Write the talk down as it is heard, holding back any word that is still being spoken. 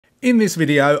In this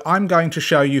video, I'm going to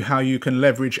show you how you can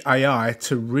leverage AI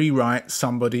to rewrite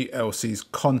somebody else's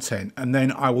content. And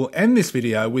then I will end this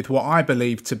video with what I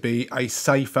believe to be a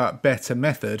safer, better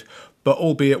method, but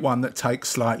albeit one that takes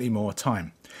slightly more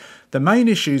time. The main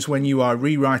issues when you are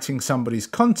rewriting somebody's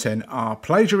content are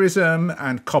plagiarism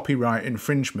and copyright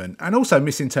infringement, and also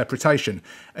misinterpretation.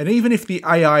 And even if the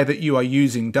AI that you are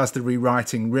using does the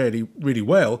rewriting really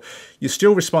well, you're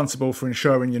still responsible for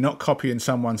ensuring you're not copying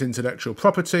someone's intellectual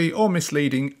property or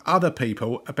misleading other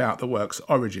people about the work's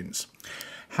origins.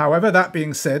 However, that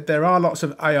being said, there are lots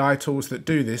of AI tools that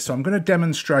do this, so I'm going to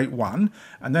demonstrate one,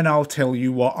 and then I'll tell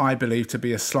you what I believe to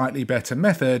be a slightly better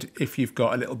method if you've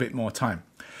got a little bit more time.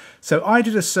 So I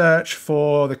did a search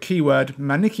for the keyword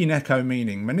Maneki Neko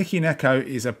meaning. Maneki Neko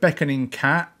is a beckoning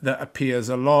cat that appears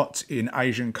a lot in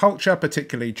Asian culture,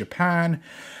 particularly Japan.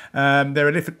 There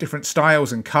are different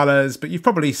styles and colours, but you've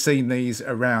probably seen these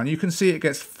around. You can see it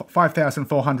gets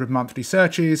 5,400 monthly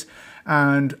searches,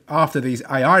 and after these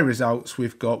AI results,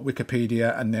 we've got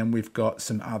Wikipedia, and then we've got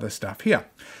some other stuff here.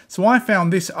 So I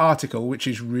found this article, which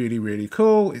is really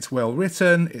cool. It's well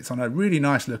written, it's on a really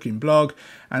nice looking blog,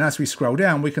 and as we scroll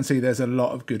down, we can see there's a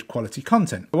lot of good quality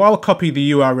content. So I'll copy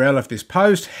the URL of this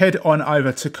post, head on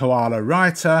over to Koala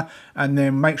Writer, and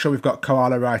then make sure we've got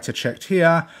Koala Writer checked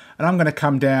here, and I'm going to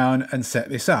come down and set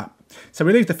this up. So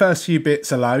we leave the first few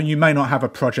bits alone. You may not have a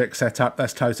project set up,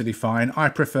 that's totally fine. I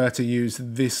prefer to use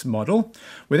this model.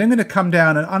 We're then going to come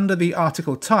down, and under the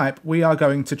article type, we are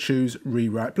going to choose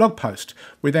Rewrite Blog Post.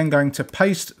 We're then going to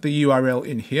paste the URL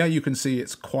in here. You can see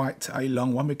it's quite a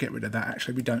long one. We get rid of that,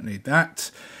 actually, we don't need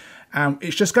that.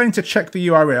 It's just going to check the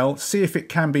URL, see if it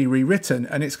can be rewritten,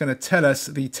 and it's going to tell us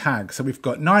the tag. So we've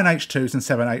got 9H2s and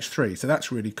 7H3, so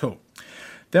that's really cool.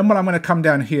 Then what I'm going to come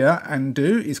down here and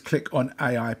do is click on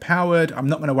AI powered. I'm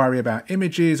not going to worry about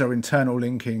images or internal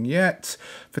linking yet.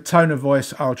 For tone of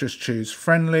voice, I'll just choose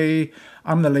friendly.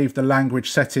 I'm going to leave the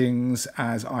language settings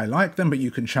as I like them, but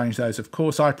you can change those, of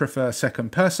course. I prefer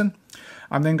second person.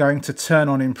 I'm then going to turn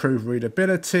on improve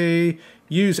readability,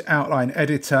 use outline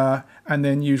editor, and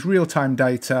then use real-time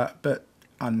data, but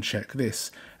uncheck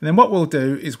this. And then what we'll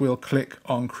do is we'll click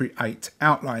on create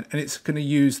outline, and it's going to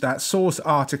use that source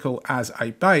article as a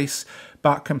base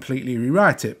but completely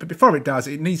rewrite it. But before it does,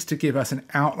 it needs to give us an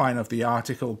outline of the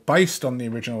article based on the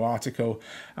original article,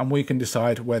 and we can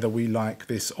decide whether we like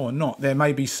this or not. There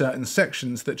may be certain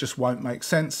sections that just won't make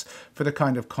sense for the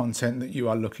kind of content that you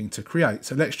are looking to create.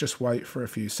 So let's just wait for a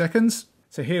few seconds.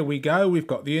 So here we go, we've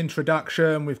got the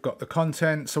introduction, we've got the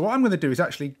content. So what I'm going to do is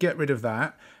actually get rid of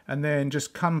that and then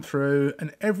just come through,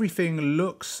 and everything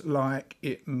looks like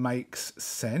it makes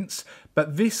sense,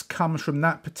 but this comes from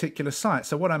that particular site.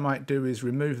 So what I might do is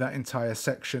remove that entire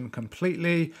section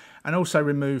completely, and also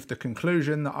remove the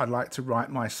conclusion that I'd like to write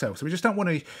myself. So we just don't want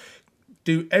to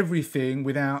do everything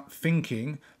without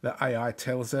thinking that AI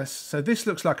tells us. So this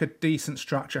looks like a decent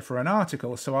structure for an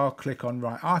article, so I'll click on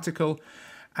Write Article,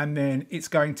 and then it's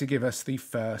going to give us the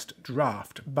first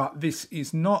draft. But this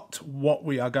is not what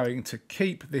we are going to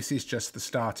keep. This is just the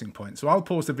starting point. So I'll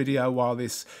pause the video while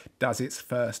this does its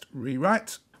first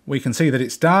rewrite. We can see that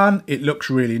it's done. It looks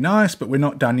really nice, but we're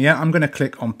not done yet. I'm going to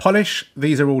click on Polish.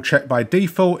 These are all checked by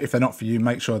default. If they're not for you,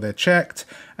 make sure they're checked.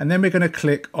 And then we're going to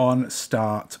click on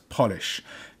Start Polish.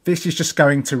 This is just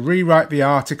going to rewrite the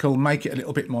article, make it a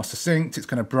little bit more succinct. It's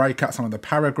going to break out some of the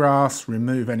paragraphs,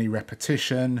 remove any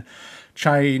repetition,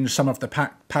 change some of the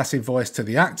passive voice to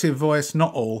the active voice,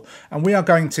 not all. And we are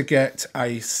going to get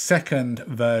a second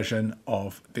version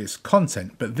of this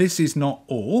content. But this is not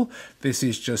all. This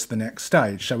is just the next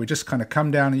stage. So we just kind of come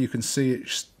down and you can see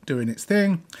it doing its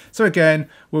thing. So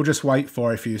again, we'll just wait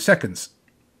for a few seconds.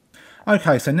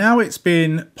 Okay, so now it's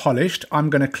been polished,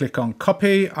 I'm going to click on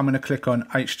copy, I'm going to click on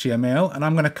HTML, and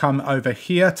I'm going to come over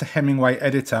here to Hemingway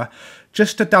Editor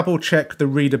just to double check the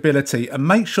readability and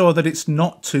make sure that it's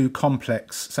not too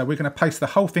complex. So we're going to paste the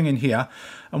whole thing in here,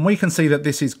 and we can see that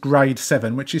this is grade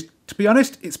 7, which is, to be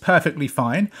honest, it's perfectly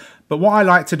fine. But what I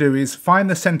like to do is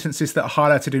find the sentences that are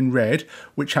highlighted in red,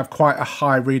 which have quite a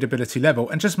high readability level,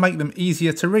 and just make them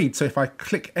easier to read. So if I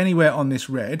click anywhere on this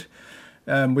red,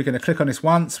 we're going to click on this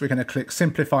once, we're going to click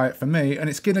simplify it for me, and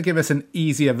it's going to give us an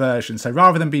easier version. So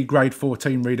rather than be grade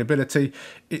 14 readability,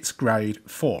 it's grade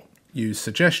 4. Use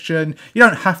suggestion. You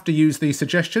don't have to use these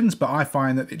suggestions, but I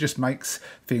find that it just makes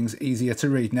things easier to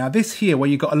read. Now this here, where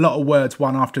you've got a lot of words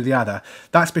one after the other,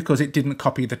 that's because it didn't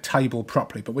copy the table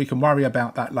properly, but we can worry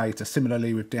about that later.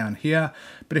 Similarly with down here,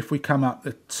 but if we come up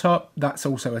the top, that's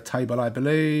also a table, I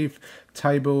believe.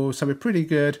 Table, so we're pretty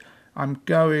good. I'm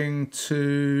going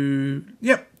to,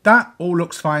 yep, that all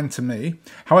looks fine to me.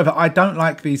 However, I don't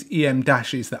like these EM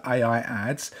dashes that AI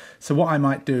adds. So what I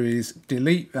might do is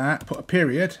delete that, put a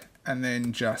period, and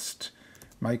then just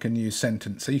make a new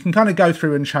sentence. So you can kind of go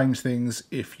through and change things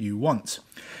if you want.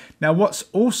 Now, what's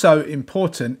also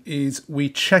important is we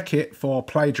check it for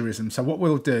plagiarism. So what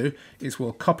we'll do is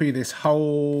we'll copy this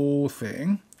whole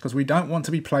thing, because we don't want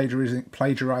to be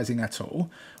plagiarizing at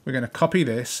all. We're going to copy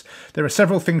this. There are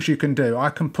several things you can do. I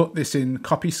can put this in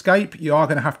Copyscape. You are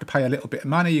going to have to pay a little bit of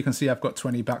money. You can see I've got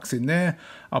 20 bucks in there.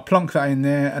 I'll plonk that in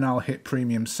there and I'll hit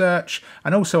Premium Search.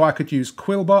 And also I could use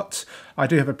Quillbot. I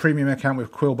do have a premium account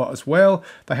with Quillbot as well.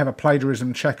 They have a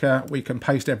plagiarism checker. We can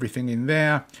paste everything in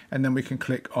there and then we can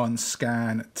click on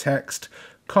Scan Text.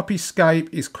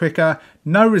 Copyscape is quicker.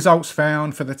 No results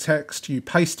found for the text you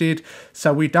pasted,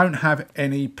 so we don't have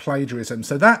any plagiarism.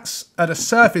 So that's at a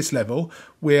surface level,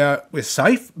 we're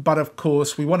safe, but of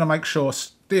course we want to make sure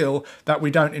still that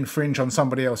we don't infringe on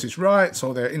somebody else's rights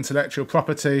or their intellectual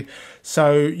property.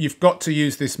 So you've got to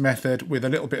use this method with a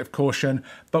little bit of caution.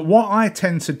 But what I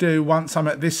tend to do once I'm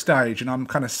at this stage and I'm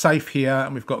kind of safe here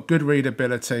and we've got good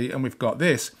readability and we've got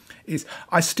this, is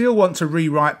I still want to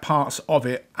rewrite parts of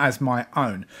it as my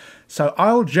own. So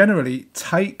I'll generally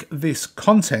take this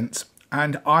content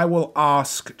and I will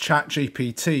ask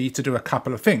ChatGPT to do a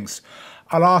couple of things.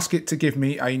 I'll ask it to give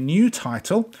me a new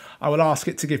title. I will ask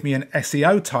it to give me an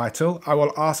SEO title. I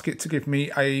will ask it to give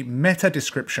me a meta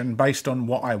description based on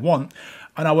what I want.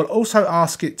 And I will also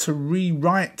ask it to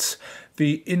rewrite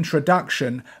the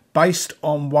introduction based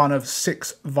on one of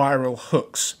 6 viral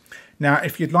hooks. Now,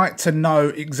 if you'd like to know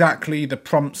exactly the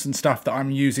prompts and stuff that I'm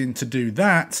using to do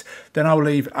that, then I'll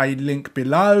leave a link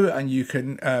below and you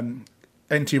can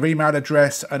enter your email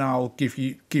address and I'll give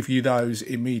you those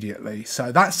immediately.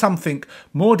 So that's something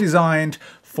more designed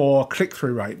for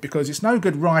click-through rate, because it's no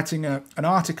good writing an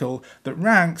article that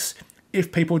ranks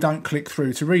if people don't click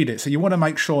through to read it. So you want to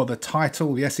make sure the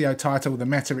title, the SEO title, the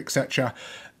meta, etc.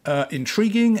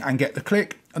 Intriguing and get the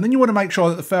click. And then you want to make sure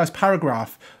that the first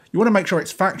paragraph, you want to make sure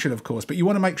it's factual, of course, but you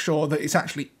want to make sure that it's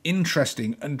actually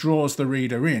interesting and draws the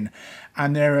reader in.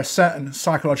 And there are certain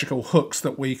psychological hooks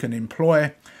that we can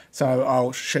employ. So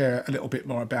I'll share a little bit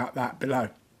more about that below.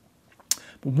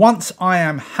 But once I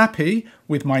am happy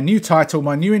with my new title,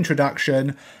 my new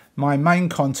introduction, my main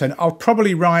content, I'll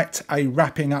probably write a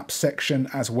wrapping up section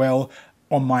as well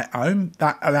on my own.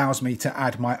 That allows me to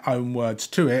add my own words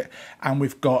to it. And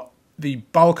we've got the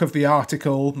bulk of the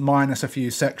article minus a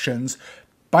few sections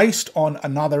based on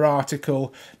another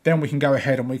article. Then we can go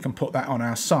ahead and we can put that on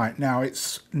our site. Now,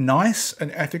 it's nice and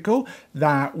ethical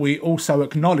that we also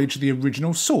acknowledge the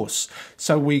original source.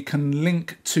 So we can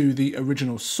link to the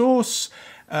original source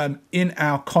in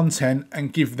our content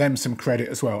and give them some credit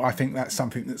as well. I think that's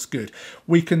something that's good.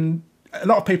 A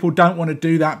lot of people don't want to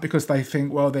do that because they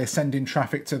think, well, they're sending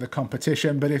traffic to the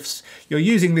competition. But if you're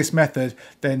using this method,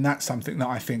 then that's something that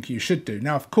I think you should do.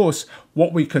 Now, of course,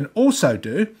 what we can also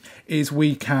do is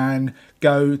we can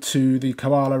go to the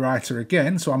Koala writer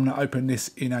again. So I'm going to open this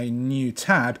in a new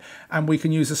tab and we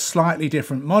can use a slightly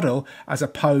different model as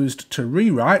opposed to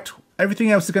rewrite.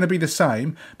 Everything else is going to be the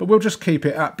same, but we'll just keep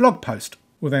it at blog post.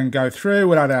 We'll then go through,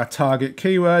 we'll add our target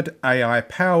keyword, AI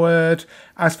powered.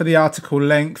 As for the article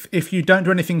length, if you don't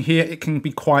do anything here, it can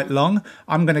be quite long.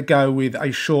 I'm going to go with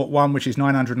a short one, which is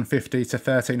 950 to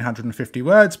 1350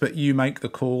 words, but you make the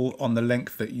call on the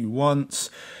length that you want.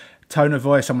 Tone of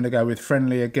voice, I'm going to go with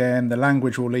friendly again. The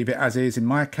language, we'll leave it as is. In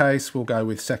my case, we'll go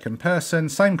with second person.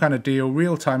 Same kind of deal,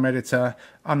 real-time editor,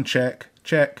 uncheck,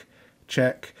 check,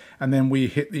 check. And then we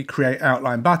hit the create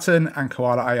outline button and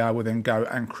Koala AI will then go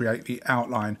and create the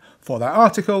outline for that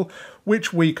article,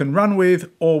 which we can run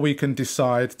with or we can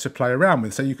decide to play around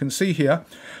with. So you can see here,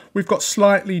 we've got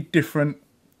slightly different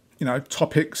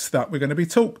topics that are going to be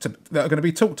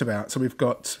talked about. So we've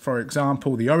got, for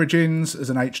example, the origins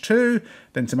as an H2,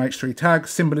 then some H3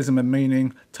 tags, symbolism and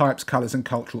meaning, types, colors, and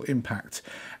cultural impact.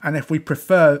 And if we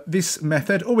prefer this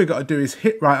method, all we've got to do is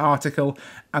hit write article,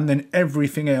 and then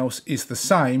everything else is the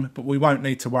same, but we won't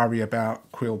need to worry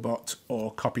about Quillbot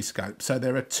or Copyscape. So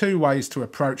there are 2 ways to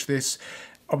approach this.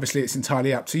 Obviously, it's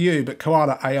entirely up to you, but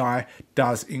Koala AI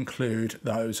does include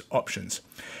those options.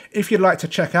 If you'd like to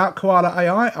check out Koala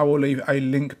AI, I will leave a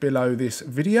link below this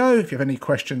video. If you have any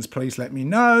questions, please let me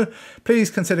know. Please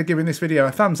consider giving this video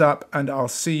a thumbs up, and I'll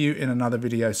see you in another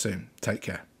video soon. Take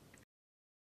care.